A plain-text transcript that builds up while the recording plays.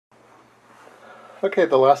Okay,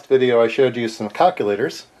 the last video I showed you some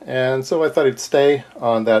calculators, and so I thought I'd stay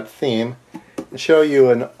on that theme and show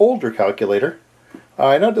you an older calculator.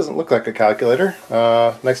 I know it doesn't look like a calculator.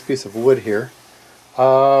 Nice piece of wood here.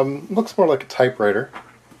 Looks more like a typewriter.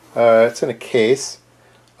 It's in a case.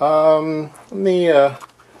 Let me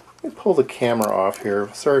pull the camera off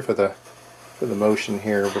here. Sorry for the motion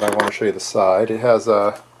here, but I want to show you the side. It has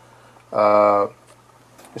a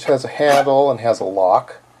handle and has a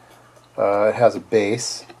lock. It has a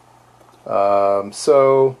base,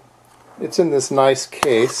 so it's in this nice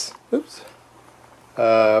case. Oops.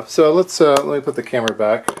 So let me put the camera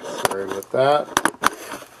back. Sorry about that.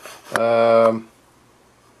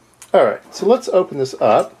 All right, so let's open this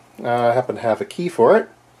up. I happen to have a key for it,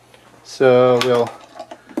 so we'll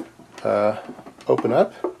open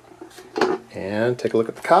up and take a look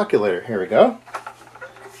at the calculator. Here we go.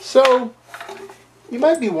 So you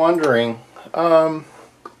might be wondering,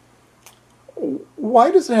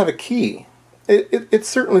 why does it have a key? It's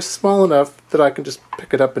certainly small enough that I can just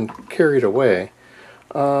pick it up and carry it away.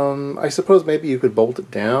 I suppose maybe you could bolt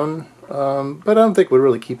it down, but I don't think it would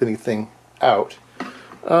really keep anything out.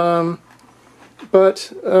 But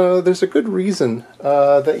there's a good reason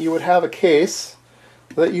that you would have a case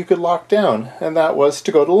that you could lock down, and that was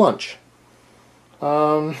to go to lunch.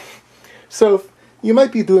 So you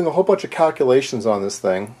might be doing a whole bunch of calculations on this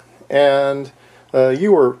thing, and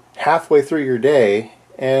you were halfway through your day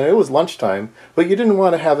and it was lunchtime, but you didn't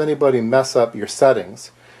want to have anybody mess up your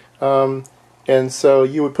settings. And so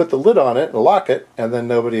you would put the lid on it and lock it, and then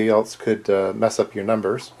nobody else could mess up your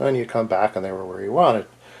numbers, and you come back and they were where you wanted.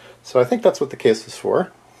 So I think that's what the case was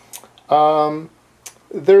for.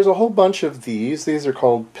 There's a whole bunch of these. These are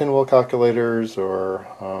called pinwheel calculators, or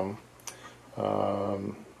I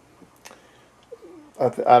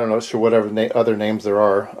don't know, sure, whatever other names there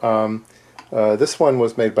are. This one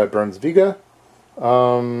was made by Brunsviga.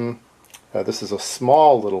 This is a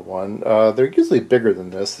small little one. They're usually bigger than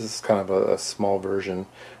this. This is kind of a small version,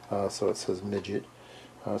 so it says midget.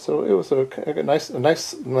 So it was a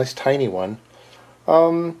nice tiny one.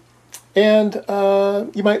 And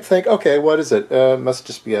you might think, okay, what is it? It must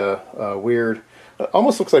just be a weird.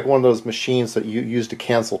 Almost looks like one of those machines that you use to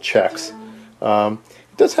cancel checks. It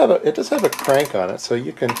does have a crank on it, so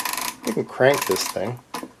you can crank this thing.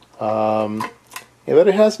 Yeah, but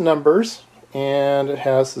it has numbers, and it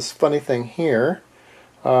has this funny thing here.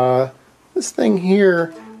 This thing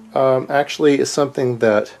here actually is something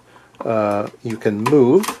that you can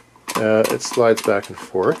move. It slides back and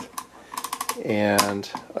forth, and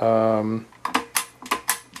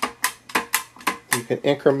you can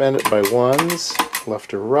increment it by ones,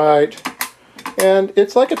 left or right. And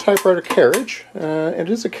it's like a typewriter carriage. It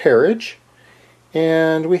is a carriage,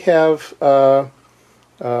 and we have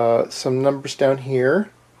some numbers down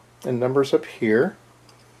here and numbers up here.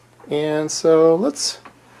 And so let's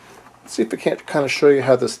see if I can't kind of show you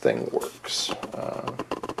how this thing works. All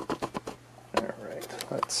right,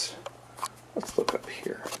 let's look up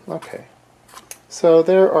here. Okay, so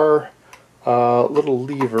there are little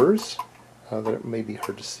levers that may be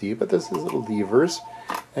hard to see, but this is little levers,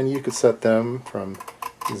 and you could set them from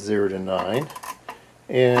 0 to 9.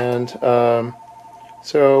 And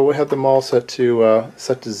so we have them all set to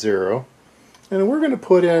 0, and we're going to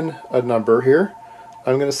put in a number here.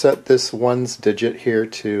 I'm going to set this ones digit here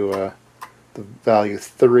to the value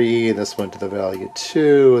 3, and this one to the value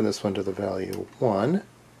 2, and this one to the value 1.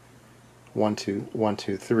 1, 2, 1,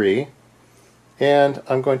 2, 3. And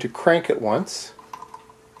I'm going to crank it once,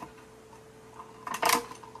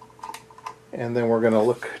 and then we're going to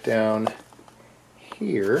look down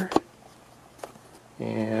here.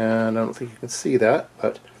 And I don't think you can see that,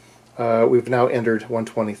 but we've now entered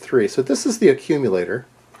 123. So this is the accumulator.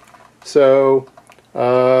 So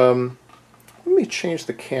let me change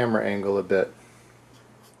the camera angle a bit.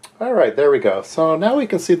 Alright, there we go. So now we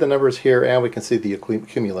can see the numbers here, and we can see the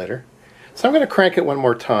accumulator. So I'm going to crank it one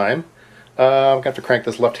more time. I'm going to have to crank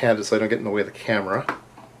this left-handed so I don't get in the way of the camera.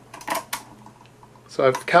 So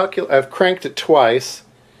I've cranked it twice,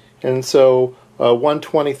 and so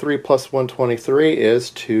 123 plus 123 is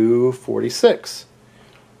 246.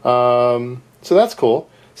 So that's cool.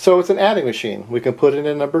 So it's an adding machine. We can put in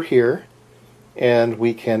a number here, and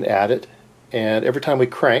we can add it, and every time we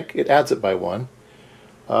crank, it adds it by 1.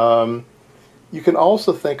 You can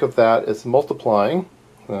also think of that as multiplying.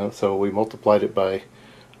 So we multiplied it by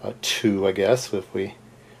 2, I guess, if we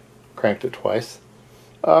cranked it twice.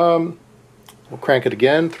 We'll crank it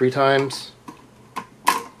again 3 times.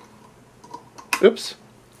 Oops,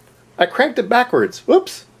 I cranked it backwards.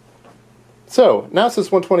 Whoops. So now it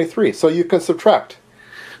says 123. So you can subtract.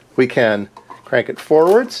 We can crank it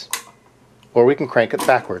forwards, or we can crank it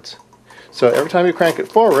backwards. So every time you crank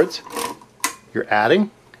it forwards, you're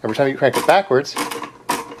adding. Every time you crank it backwards,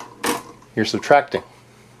 you're subtracting.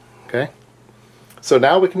 Okay? So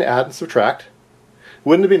now we can add and subtract.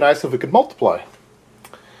 Wouldn't it be nice if we could multiply?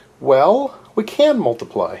 Well, we can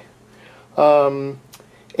multiply. And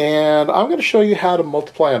I'm going to show you how to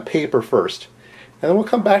multiply on paper first. And then we'll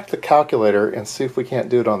come back to the calculator and see if we can't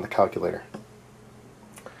do it on the calculator.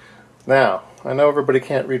 Now, I know everybody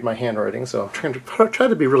can't read my handwriting, so I'm trying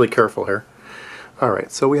to be really careful here.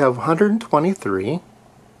 Alright, so we have 123.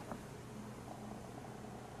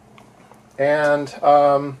 And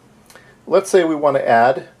let's say we want to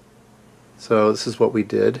add. So this is what we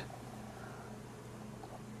did.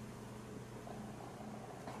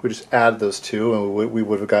 We just added those two, and we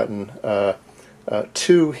would have gotten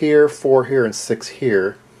 2 here, 4 here, and 6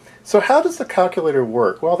 here. So how does the calculator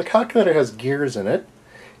work? Well, the calculator has gears in it,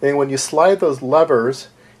 and when you slide those levers,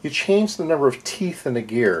 you change the number of teeth in the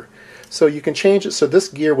gear. So you can change it so this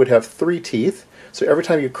gear would have 3 teeth. So every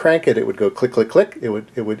time you crank it, it would go click, click, click. It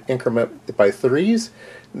would increment by 3s.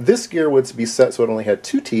 This gear would be set so it only had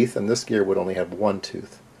 2 teeth, and this gear would only have 1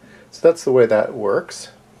 tooth. So that's the way that works.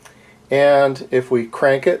 And if we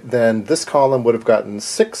crank it, then this column would have gotten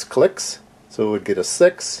 6 clicks, so it would get a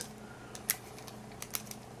 6.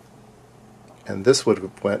 And this would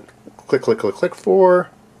have went click, click, click, click 4,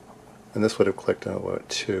 and this would have clicked and it went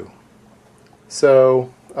 2.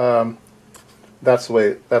 So that's the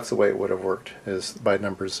way it would have worked, is by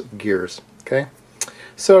numbers of gears. Okay.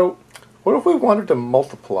 So what if we wanted to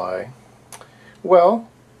multiply? Well,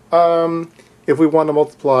 if we want to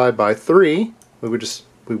multiply by 3, we would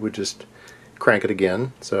just crank it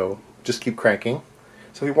again. So just keep cranking.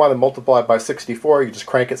 So if you want to multiply by 64, you just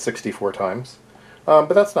crank it 64 times.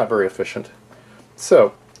 But that's not very efficient.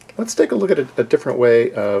 So let's take a look at a different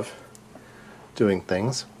way of doing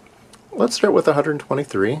things. Let's start with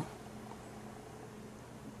 123.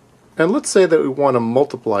 And let's say that we want to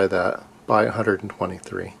multiply that by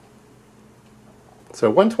 123. So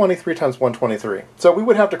 123 times 123. So we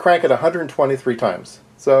would have to crank it 123 times.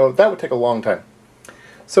 So that would take a long time.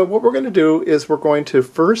 So what we're going to do is we're going to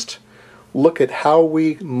first look at how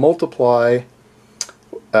we multiply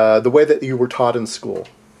the way that you were taught in school.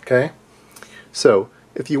 Okay? So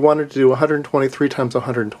if you wanted to do 123 times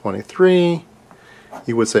 123,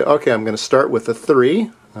 you would say, okay, I'm going to start with a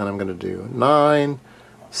 3, and I'm going to do 9,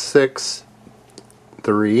 6,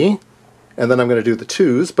 3, and then I'm going to do the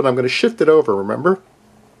 2's, but I'm going to shift it over, remember?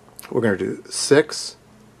 We're going to do 6,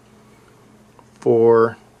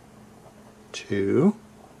 4, 2,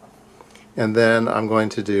 and then I'm going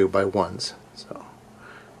to do by 1's. So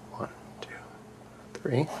 1, 2,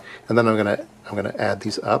 3, and then I'm going to add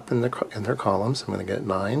these up in their columns. I'm going to get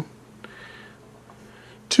 9,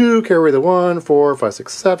 2, carry away the 1, 4, 5,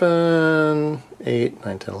 6, 7, 8,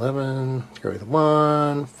 9, 10, 11, carry away the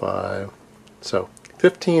 1, 5, so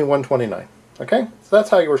 15, 129. Okay, so that's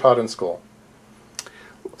how you were taught in school.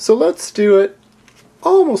 So let's do it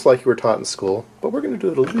almost like you were taught in school, but we're going to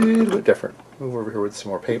do it a little bit different. Move over here with some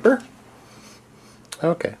more paper.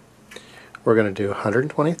 Okay, we're going to do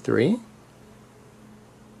 123,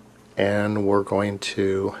 and we're going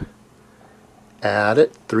to add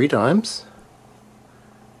it 3 times.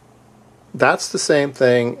 That's the same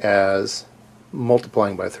thing as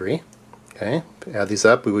multiplying by 3. Okay, add these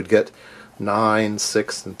up, we would get 9,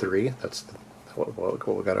 6, and 3. That's what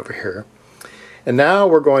we got over here. And now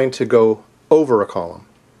we're going to go over a column.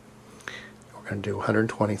 We're going to do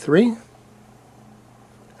 123 and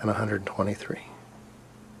 123.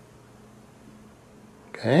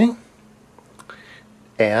 Okay,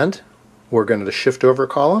 and we're going to shift over a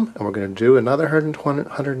column, and we're going to do another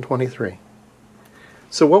 123.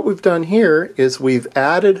 So what we've done here is we've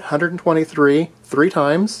added 123 3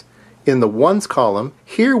 times in the ones column.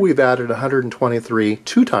 Here we've added 123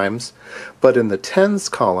 2 times, but in the tens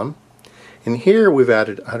column. And here we've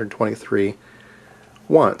added 123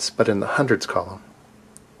 once, but in the hundreds column.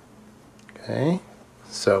 Okay,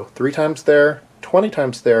 so 3 times there, 20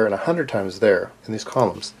 times there, and 100 times there in these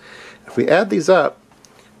columns. If we add these up,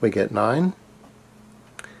 we get 9,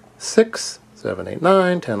 6, 7, 8,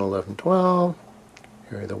 9, 10, 11, 12.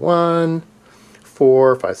 Carry the 1,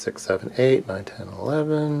 4, 5, 6, 7, 8, 9, 10,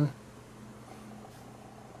 11,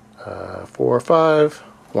 4, 5,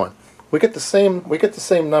 1. We get the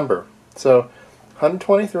same number. So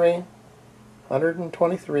 123,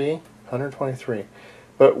 123, 123.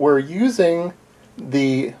 But we're using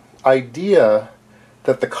the idea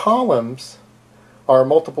that the columns are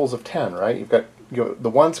multiples of 10, right? You've got the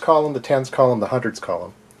ones column, the tens column, the hundreds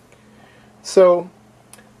column. So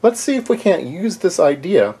let's see if we can't use this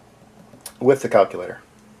idea with the calculator.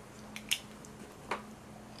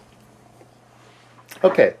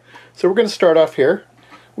 Okay, so we're going to start off here.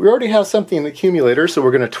 We already have something in the accumulator, so we're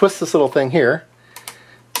going to twist this little thing here.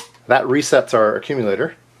 That resets our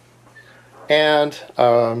accumulator. And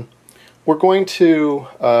we're going to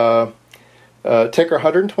take our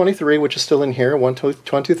 123, which is still in here,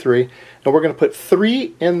 123, and we're going to put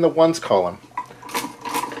 3 in the ones column.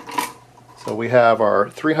 So we have our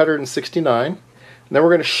 369, and then we're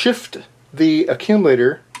going to shift the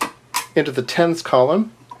accumulator into the tens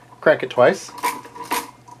column, crank it twice,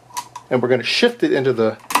 and we're going to shift it into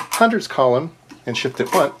the hundreds column and shift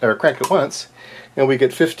it once, or crank it once, and we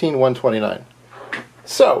get 15,129.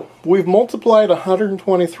 So we've multiplied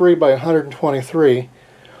 123 by 123,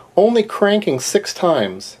 only cranking 6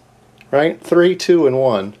 times, right? 3, 2, and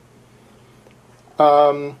 1.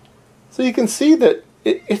 So you can see that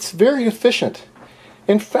it's very efficient.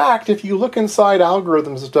 In fact, if you look inside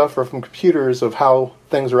algorithms and stuff or from computers of how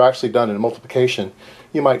things are actually done in multiplication,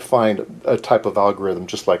 you might find a type of algorithm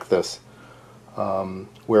just like this,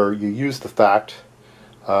 where you use the fact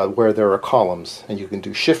where there are columns, and you can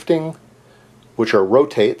do shifting, which are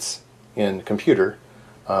rotates in computer,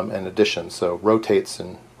 and addition. So rotates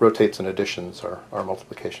and additions are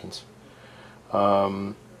multiplications.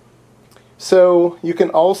 So you can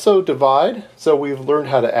also divide. So we've learned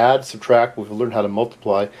how to add, subtract, we've learned how to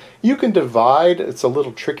multiply. You can divide, it's a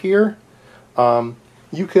little trickier.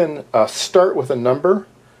 You can start with a number,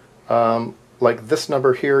 like this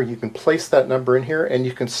number here. You can place that number in here, and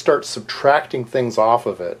you can start subtracting things off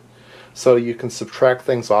of it. So you can subtract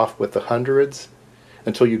things off with the hundreds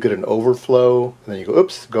until you get an overflow, and then you go,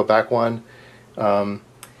 oops, go back one.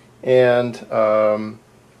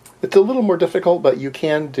 It's a little more difficult, but you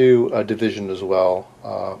can do division as well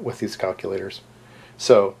with these calculators.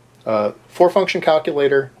 So 4-function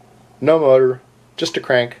calculator, no motor, just a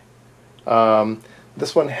crank.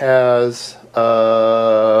 This one has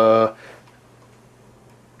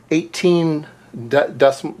 18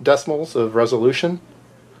 decimals of resolution.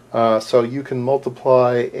 So you can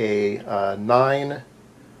multiply a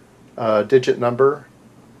 9-digit number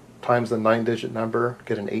times the 9-digit number,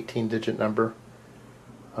 get an 18-digit number.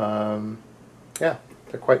 Yeah,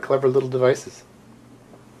 they're quite clever little devices.